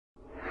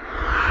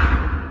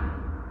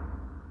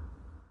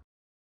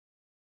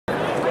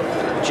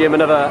Jim,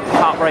 another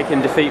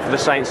heartbreaking defeat for the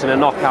Saints in a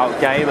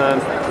knockout game.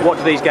 What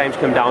do these games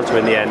come down to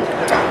in the end?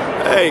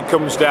 It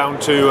comes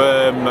down to,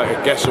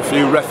 I guess, a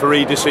few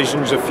referee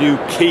decisions, a few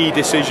key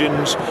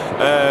decisions,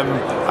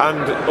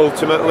 and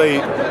ultimately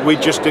we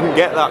just didn't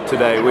get that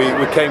today. We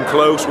came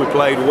close, we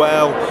played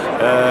well.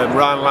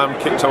 Ryan Lamb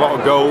kicked a lot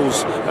of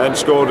goals and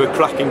scored a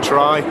cracking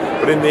try,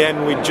 but in the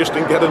end we just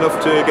didn't get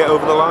enough to get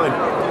over the line.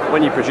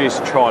 When you produce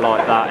a try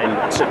like that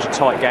in such a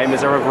tight game,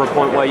 is there ever a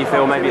point where you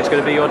feel maybe it's going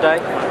to be your day?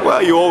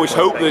 Well, you always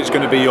hope that it's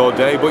going to be your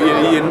day, but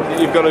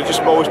you've got to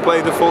just always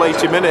play the full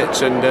 80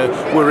 minutes, and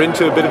we're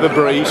into a bit of a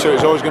breeze, so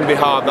it's always going to be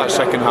hard that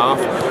second half.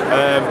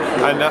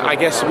 And I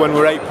guess when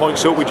we're 8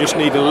 points up, we just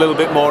need a little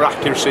bit more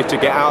accuracy to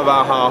get out of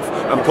our half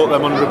and put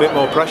them under a bit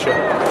more pressure.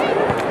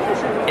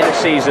 In a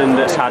season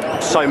that's had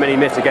so many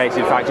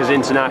mitigating factors,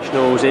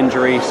 internationals,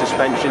 injuries,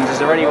 suspensions, is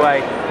there any way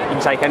you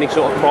can take any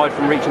sort of pride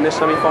from reaching this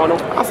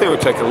semi-final? I think we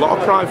take a lot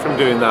of pride from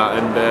doing that,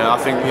 and I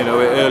think, you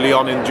know, early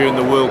on during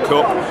the World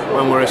Cup,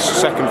 when we're a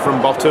second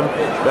from bottom,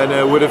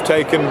 then would have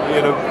taken,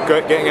 you know,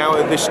 getting out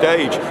at this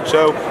stage.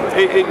 So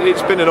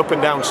it's been an up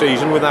and down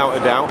season without a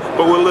doubt,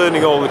 but we're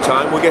learning all the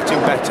time, we're getting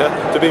better.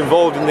 To be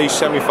involved in these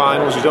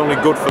semi-finals is only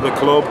good for the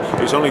club,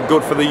 it's only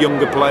good for the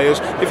younger players.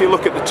 If you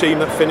look at the team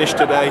that finished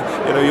today,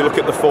 you know, you look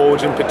at the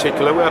forwards in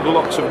particular, we had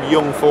lots of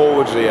young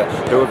forwards here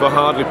who have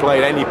hardly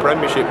played any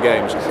Premiership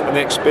games, and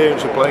the experience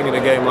of playing in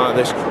a game like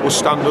this will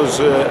stand us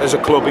as a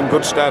club in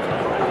good stead.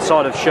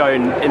 Side have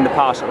shown in the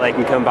past that they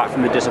can come back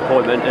from the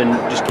disappointment and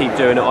just keep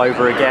doing it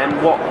over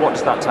again. What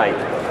does that take?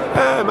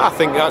 I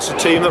think that's the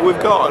team that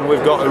we've got, and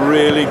we've got a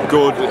really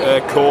good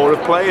core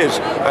of players,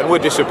 and we're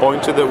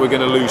disappointed that we're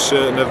going to lose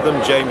certain of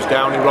them. James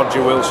Downey,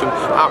 Roger Wilson,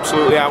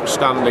 absolutely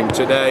outstanding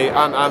today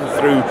and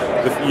through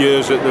the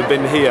years that they've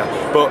been here,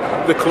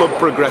 but the club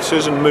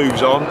progresses and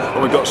moves on,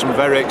 and we've got some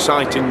very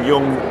exciting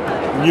young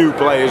new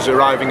players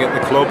arriving at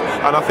the club,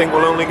 and I think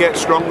we'll only get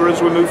stronger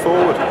as we move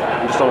forward.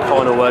 And just on a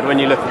final word, when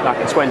you look back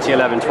at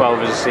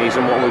 2011-12 as a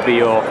season, what would be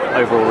your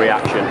overall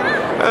reaction?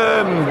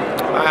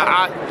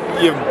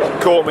 You've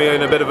caught me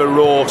in a bit of a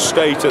raw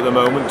state at the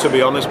moment, to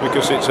be honest,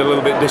 because it's a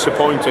little bit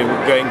disappointing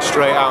getting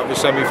straight out of the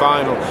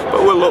semi-final.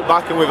 But we'll look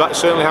back, and we've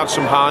certainly had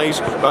some highs,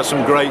 we've had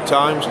some great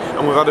times,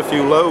 and we've had a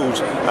few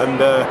lows,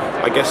 and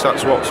I guess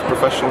that's what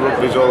professional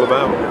rugby is all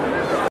about.